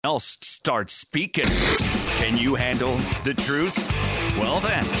else starts speaking. Can you handle the truth? Well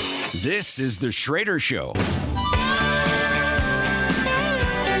then, this is the Schroeder Show.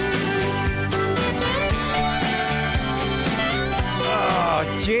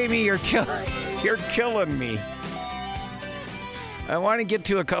 Oh, Jamie, you're killing me. I want to get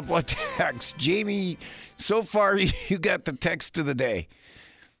to a couple of texts. Jamie, so far you got the text of the day.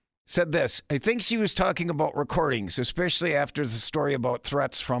 Said this: I think she was talking about recordings, especially after the story about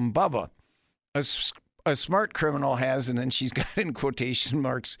threats from Bubba. A smart criminal has, and then she's got in quotation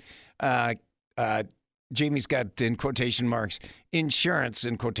marks, Jamie's got in quotation marks, insurance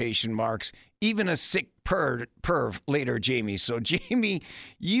in quotation marks, even a sick perv later, Jamie. So, Jamie,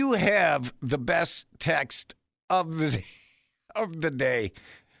 you have the best text of the day.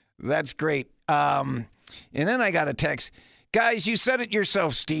 That's great. And then I got a text. Guys, you said it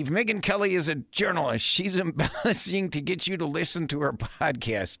yourself, Steve. Megyn Kelly is a journalist. She's embellishing to get you to listen to her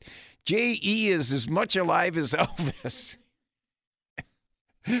podcast. J.E. is as much alive as Elvis.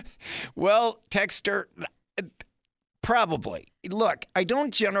 Well, texter, probably. Look, I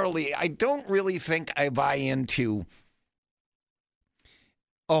don't really think I buy into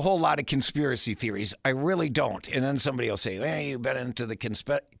a whole lot of conspiracy theories. I really don't. And then somebody will say, hey, you've been into the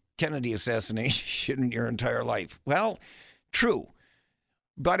Kennedy assassination your entire life. Well, true.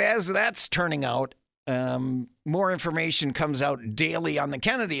 But as that's turning out, more information comes out daily on the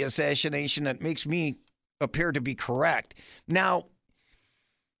Kennedy assassination that makes me appear to be correct. Now,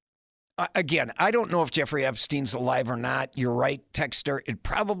 again, I don't know if Jeffrey Epstein's alive or not. You're right, texter. It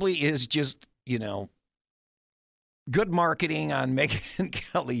probably is just, good marketing on Megyn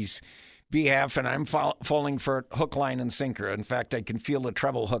Kelly's behalf, and I'm falling for hook, line, and sinker. In fact, I can feel the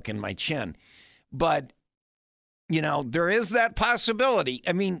treble hook in my chin. But there is that possibility.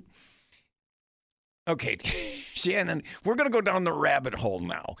 I mean, okay, Shannon, we're going to go down the rabbit hole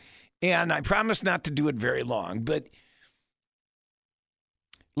now. And I promise not to do it very long. But,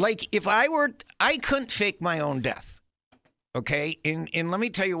 if I couldn't fake my own death. Okay? And let me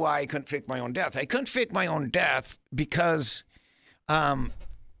tell you why I couldn't fake my own death. I couldn't fake my own death because I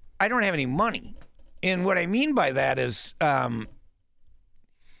don't have any money. And what I mean by that is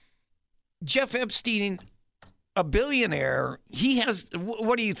Jeff Epstein, a billionaire, he has,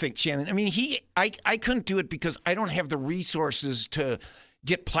 what do you think, Shannon? I mean, I couldn't do it because I don't have the resources to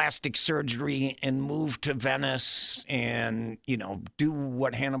get plastic surgery and move to Venice and, do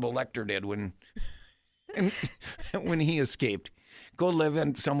what Hannibal Lecter did when he escaped. Go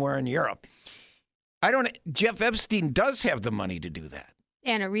live somewhere in Europe. Jeff Epstein does have the money to do that.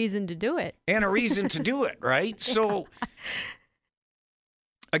 And a reason to do it. Right? So,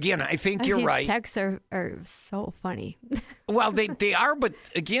 again, I think you're right. These texts are so funny. Well, they are, but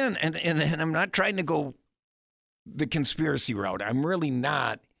again, and I'm not trying to go the conspiracy route. I'm really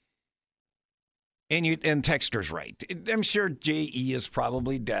not. And texter's right. I'm sure J.E. is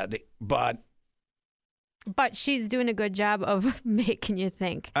probably dead, but she's doing a good job of making you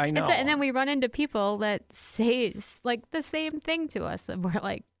think. I know. And then we run into people that say the same thing to us, and we're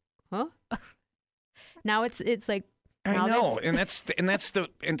like, huh? Now it's like. I know, and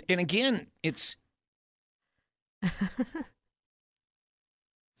again, it's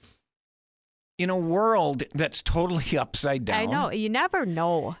in a world that's totally upside down. I know, you never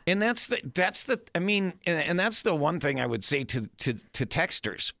know, and that's the. I mean, and that's the one thing I would say to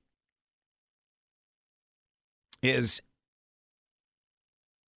texters is,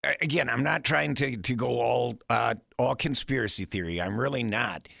 again, I'm not trying to go all conspiracy theory. I'm really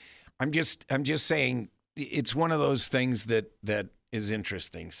not. I'm just saying. It's one of those things that is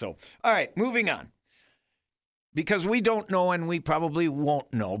interesting. So, all right, moving on. Because we don't know and we probably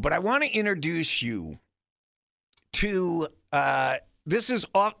won't know. But I want to introduce you to, this is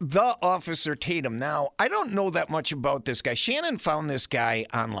the Officer Tatum. Now, I don't know that much about this guy. Shannon found this guy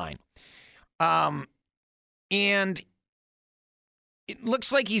online. And it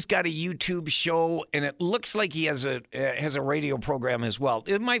looks like he's got a YouTube show, and it looks like he has a radio program as well.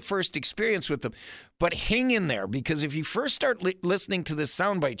 It's my first experience with him, but hang in there, because if you first start listening to this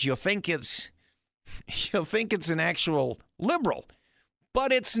soundbite, you'll think it's an actual liberal,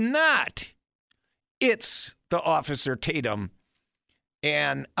 but it's not. It's the Officer Tatum,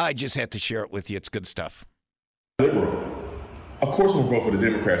 and I just had to share it with you. It's good stuff. Liberal. Of course I'm going to vote for the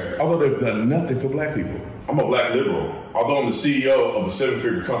Democrats, although they've done nothing for black people. I'm a black liberal. Although I'm the CEO of a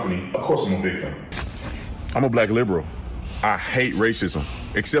seven-figure company, of course I'm a victim. I'm a black liberal. I hate racism,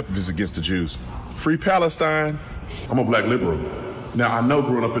 except if it's against the Jews. Free Palestine. I'm a black liberal. Now, I know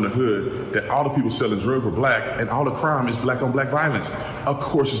growing up in the hood that all the people selling drugs were black and all the crime is black on black violence. Of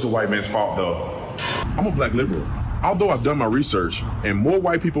course it's the white man's fault, though. I'm a black liberal. Although I've done my research, and more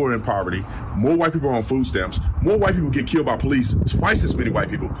white people are in poverty, more white people are on food stamps, more white people get killed by police, twice as many white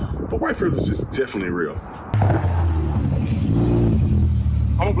people, but white privilege is definitely real.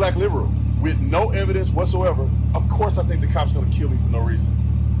 I'm a black liberal with no evidence whatsoever. Of course I think the cops are gonna kill me for no reason.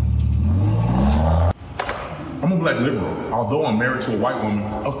 I'm a black liberal. Although I'm married to a white woman,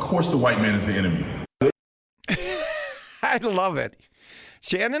 of course the white man is the enemy. I love it.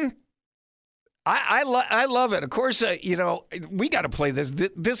 Shannon, I love it. Of course, we got to play this.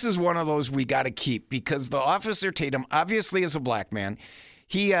 This is one of those we got to keep because the Officer Tatum obviously is a black man.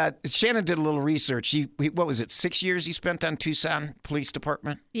 Shannon did a little research. He what was it, 6 years he spent on Tucson Police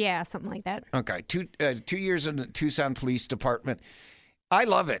Department? Yeah, something like that. Okay, 2 years in the Tucson Police Department. I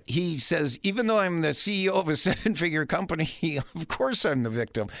love it. He says, even though I'm the CEO of a 7-figure company, of course I'm the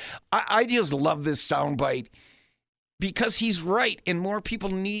victim. I just love this soundbite because he's right, and more people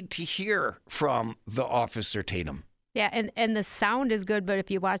need to hear from the Officer Tatum. Yeah, and the sound is good, but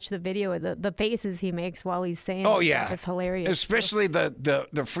if you watch the video, the faces he makes while he's saying it's hilarious. Especially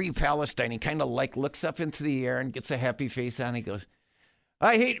the Free Palestine. He kind of looks up into the air and gets a happy face on. He goes,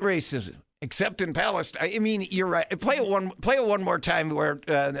 I hate racism. Except in Palestine. I mean, you're right. Play it one more time,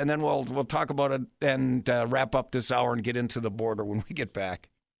 and then we'll talk about it and wrap up this hour and get into the border when we get back.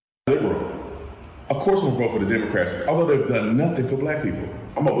 Liberal. Of course, I'm gonna vote for the Democrats, although they've done nothing for black people.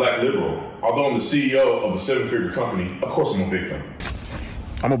 I'm a black liberal. Although I'm the CEO of a 7-figure company, of course I'm a victim.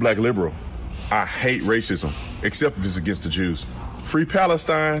 I'm a black liberal. I hate racism, except if it's against the Jews. Free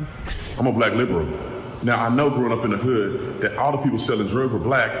Palestine. I'm a black liberal. Now, I know growing up in the hood that all the people selling drugs were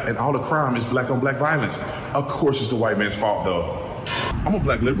black and all the crime is black on black violence. Of course it's the white man's fault, though. I'm a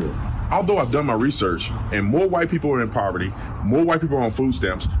black liberal. Although I've done my research, and more white people are in poverty, more white people are on food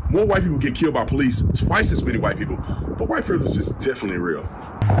stamps, more white people get killed by police, twice as many white people, but white privilege is definitely real.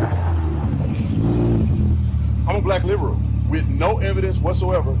 I'm a black liberal with no evidence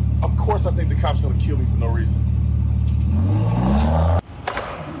whatsoever. Of course I think the cops are gonna kill me for no reason.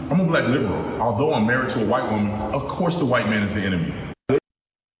 I'm a black liberal. Although I'm married to a white woman, of course the white man is the enemy.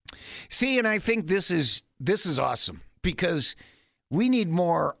 See, and I think this is awesome because we need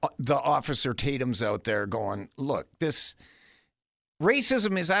more the Officer Tatums out there going, look, this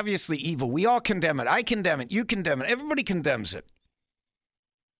racism is obviously evil. We all condemn it. I condemn it. You condemn it. Everybody condemns it.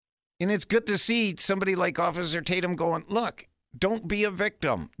 And it's good to see somebody like Officer Tatum going, look, don't be a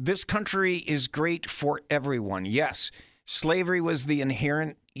victim. This country is great for everyone. Yes, slavery was the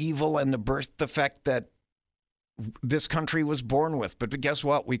inherent evil and the birth defect that this country was born with. But guess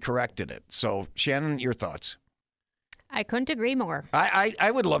what? We corrected it. So, Shannon, your thoughts? I couldn't agree more.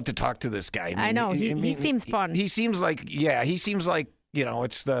 I would love to talk to this guy. I know. He seems fun. He seems like,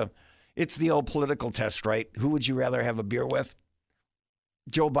 it's the old political test, right? Who would you rather have a beer with?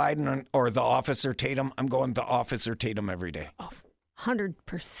 Joe Biden or the Officer Tatum? I'm going the Officer Tatum every day. Oh,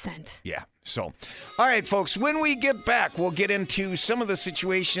 100%. Yeah. So, all right, folks, when we get back, we'll get into some of the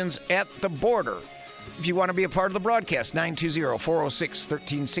situations at the border. If you want to be a part of the broadcast,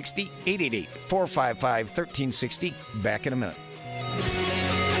 920-406-1360, 888-455-1360. Back in a minute.